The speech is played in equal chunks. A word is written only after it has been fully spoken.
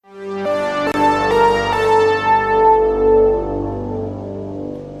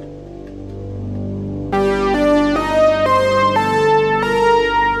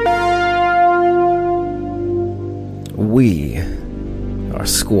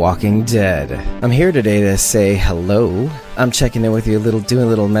Walking Dead. I'm here today to say hello. I'm checking in with you doing a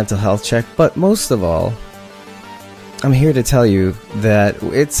little mental health check, but most of all, I'm here to tell you that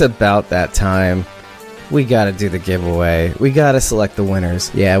it's about that time. We gotta do the giveaway. We gotta select the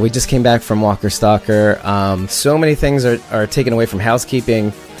winners. Yeah, we just came back from Walker Stalker. So many things are taken away from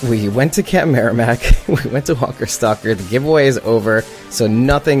housekeeping. We went to Camp Merrimack. We went to Walker Stalker. The giveaway is over, so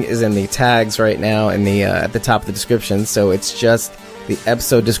nothing is in the tags right now in the at the top of the description. So it's just the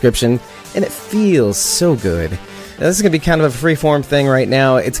episode description, and it feels so good. Now, this is going to be kind of a freeform thing right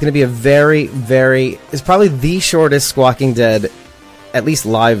now. It's going to be a it's probably the shortest Squawking Dead, at least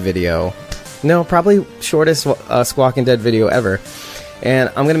live video. No, probably shortest Squawking Dead video ever. And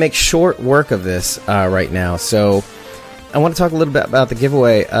I'm going to make short work of this right now. So I want to talk a little bit about the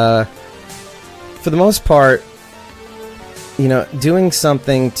giveaway. For the most part, you know, doing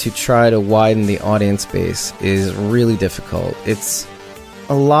something to try to widen the audience base is really difficult.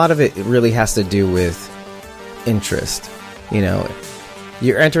 A lot of it really has to do with interest. You know,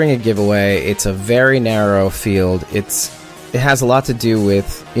 you're entering a giveaway. It's a very narrow field. It has a lot to do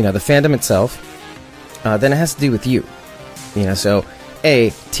with, you know, the fandom itself. Then it has to do with you. You know, so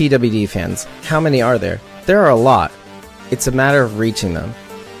TWD fans, how many are there? There are a lot. It's a matter of reaching them.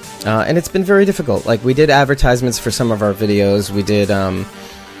 And it's been very difficult. Like, we did advertisements for some of our videos. We did,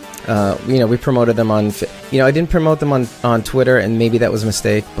 you know, we promoted them on, you know, I didn't promote them on Twitter, and maybe that was a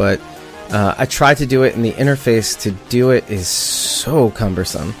mistake, but I tried to do it, and the interface to do it is so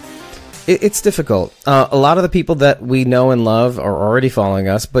cumbersome. It's difficult. A lot of the people that we know and love are already following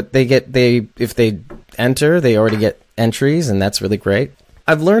us, but if they enter, they already get entries, and that's really great.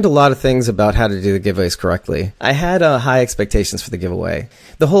 I've learned a lot of things about how to do the giveaways correctly. I had high expectations for the giveaway.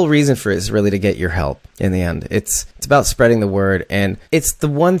 The whole reason for it is really to get your help in the end. It's about spreading the word, and it's the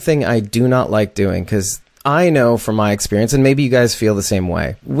one thing I do not like doing, because I know from my experience, and maybe you guys feel the same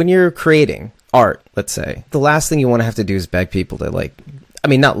way, when you're creating art, let's say, the last thing you want to have to do is beg people to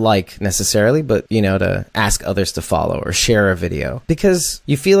not like necessarily, but, you know, to ask others to follow or share a video, because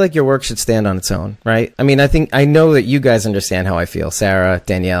you feel like your work should stand on its own, right? I mean, I know that you guys understand how I feel, Sarah,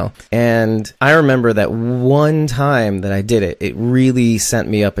 Danielle, and I remember that one time that I did it, it really sent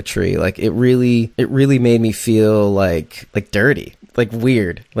me up a tree. Like, it really made me feel like dirty, like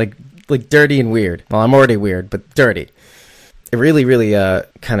weird, like dirty and weird. Well, I'm already weird, but dirty. It really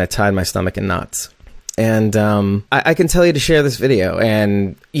kind of tied my stomach in knots. And I can tell you to share this video,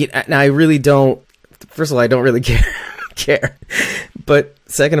 and I really don't. First of all, I don't really care. But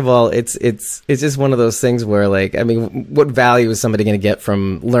second of all, it's just one of those things where, like, I mean, what value is somebody going to get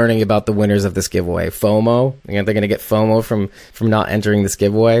from learning about the winners of this giveaway? FOMO? They're going to get FOMO from not entering this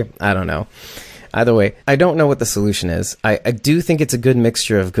giveaway? I don't know. Either way, I don't know what the solution is. I do think it's a good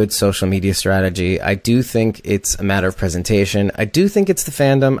mixture of good social media strategy. I do think it's a matter of presentation. I do think it's the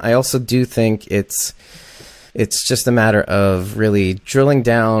fandom. I also do think it's just a matter of really drilling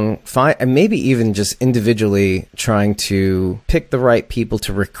down, and maybe even just individually trying to pick the right people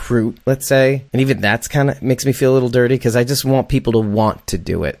to recruit, let's say. And even that's kind of makes me feel a little dirty, because I just want people to want to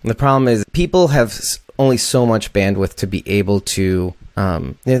do it. And the problem is people have only so much bandwidth to be able to,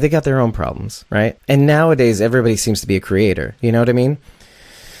 they got their own problems, right? And nowadays, everybody seems to be a creator. You know what I mean?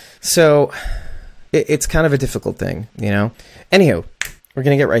 So it's kind of a difficult thing, you know? Anywho, we're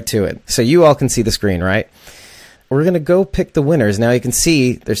going to get right to it. So you all can see the screen, right? We're going to go pick the winners. Now you can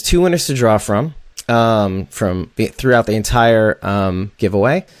see there's 2 winners to draw from throughout the entire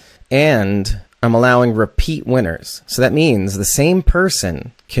giveaway. And I'm allowing repeat winners. So that means the same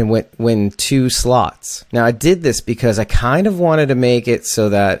person can win 2 slots. Now, I did this because I kind of wanted to make it so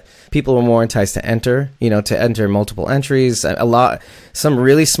that people were more enticed to enter, to enter multiple entries. Some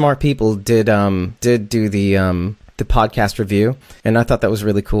really smart people did do the podcast review, and I thought that was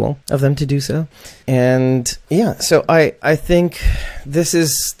really cool of them to do so. And yeah, so I think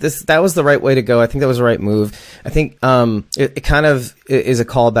that was the right way to go. I think that was the right move. I think it kind of is a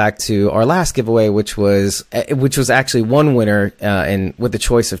callback to our last giveaway, which was actually one winner and with the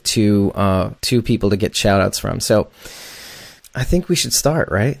choice of two people to get shout outs from. So I think we should start,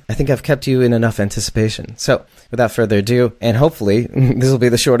 right? I think I've kept you in enough anticipation. So without further ado, and hopefully this will be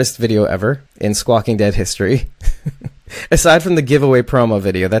the shortest video ever in Squawking Dead history. Aside from the giveaway promo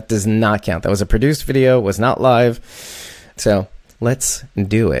video, that does not count. That was a produced video, was not live. So let's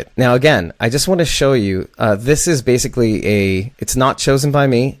do it. Now, again, I just want to show you, this is basically it's not chosen by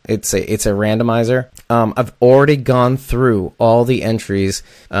me. It's a randomizer. I've already gone through all the entries,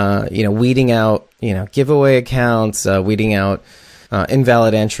 weeding out, giveaway accounts, weeding out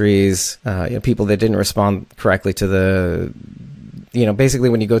invalid entries, people that didn't respond correctly to the basically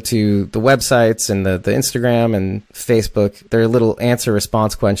when you go to the websites and the Instagram and Facebook, there are little answer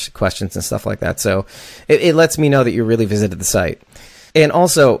response questions and stuff like that. So it lets me know that you really visited the site. And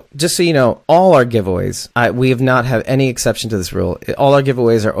also, just so you know, all our giveaways, we have not had any exception to this rule. All our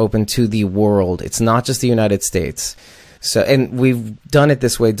giveaways are open to the world. It's not just the United States. So, and we've done it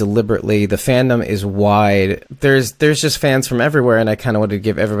this way deliberately. The fandom is wide. There's just fans from everywhere, and I kind of wanted to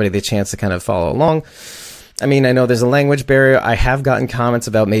give everybody the chance to kind of follow along. I mean, I know there's a language barrier. I have gotten comments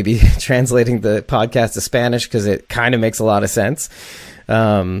about maybe translating the podcast to Spanish because it kind of makes a lot of sense.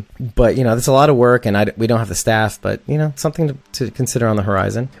 But, there's a lot of work, and we don't have the staff, but, something to consider on the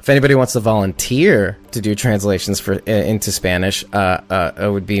horizon. If anybody wants to volunteer to do translations into Spanish, I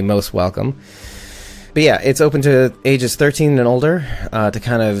would be most welcome. But yeah, it's open to ages 13 and older to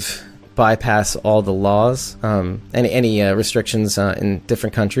kind of bypass all the laws, any restrictions in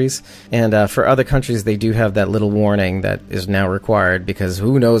different countries. And for other countries, they do have that little warning that is now required because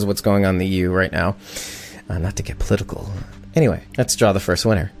who knows what's going on in the EU right now. Not to get political. Anyway, let's draw the first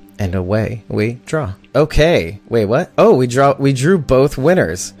winner. And away we draw. Okay. Wait, what? Oh, we drew both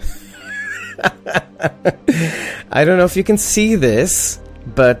winners. I don't know if you can see this,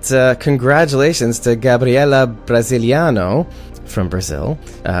 but congratulations to Gabriela Brasiliano from Brazil.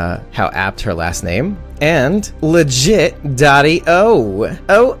 How apt her last name. And legit Daddy O.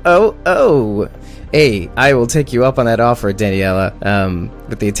 Oh. Hey, I will take you up on that offer, Daniela,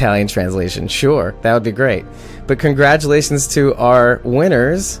 with the Italian translation. Sure, that would be great. But congratulations to our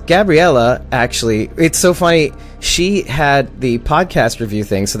winners. Gabriella, actually, it's so funny. She had the podcast review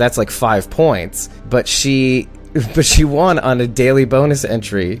thing, so that's like 5 points. But she won on a daily bonus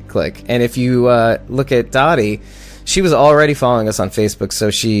entry click. And if you look at Dottie, she was already following us on Facebook,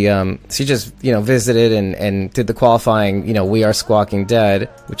 so she just visited and did the qualifying We Are Squawking Dead,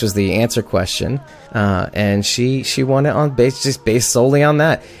 which was the answer question, and she won it on based solely on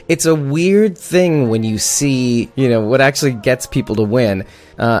that. It's a weird thing when you see what actually gets people to win.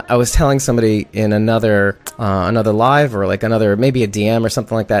 I was telling somebody in another live or like maybe a DM or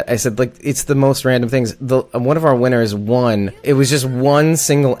something like that. I said it's the most random things. One of our winners won. It was just one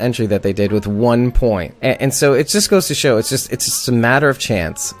single entry that they did with 1 point, and so it just goes to show it's just a matter of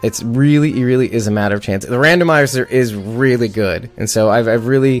chance. It really is a matter of chance. The randomizer is really good, and so I've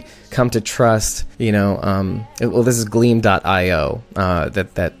really come to trust. This is Gleam.io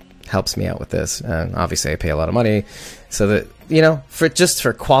that helps me out with this, and obviously I pay a lot of money so that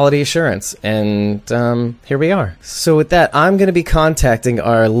for quality assurance, and here we are. So with that, I'm going to be contacting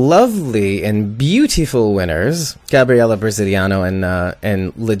our lovely and beautiful winners, Gabriela Brasiliano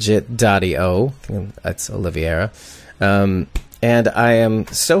and legit Daddy O. That's Oliviera. And I am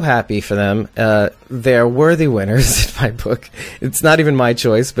so happy for them. They're worthy winners in my book. It's not even my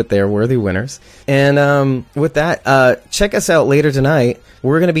choice, but they're worthy winners. And with that, check us out later tonight.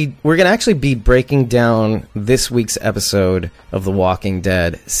 We're gonna actually be breaking down this week's episode of The Walking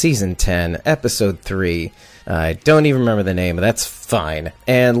Dead, Season 10, Episode 3. I don't even remember the name, but that's fine.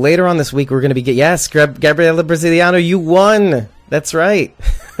 And later on this week, we're gonna be Gabriela Brasiliano, you won. That's right.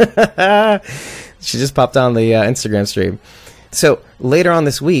 She just popped on the Instagram stream. So later on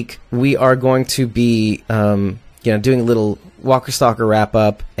this week, we are going to be, doing a little Walker Stalker wrap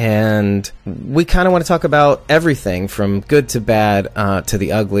up, and we kind of want to talk about everything from good to bad to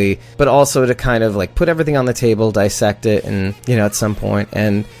the ugly, but also to kind of like put everything on the table, dissect it, and at some point,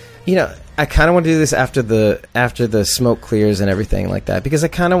 and I kind of want to do this after the smoke clears and everything like that, because I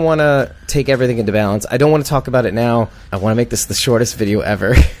kind of want to take everything into balance. I don't want to talk about it now. I want to make this the shortest video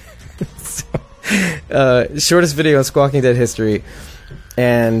ever. Shortest video in Squawking Dead history,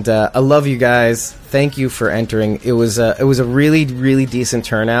 and I love you guys. Thank you for entering. It was a really, really decent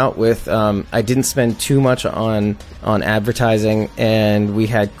turnout. With I didn't spend too much on advertising, and we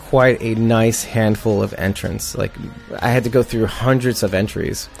had quite a nice handful of entrants. Like, I had to go through hundreds of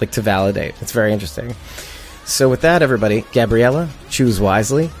entries to validate. It's very interesting. So with that, everybody, Gabriella, choose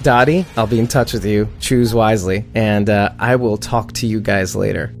wisely. Dottie, I'll be in touch with you. Choose wisely, and I will talk to you guys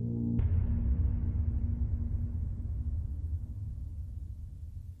later.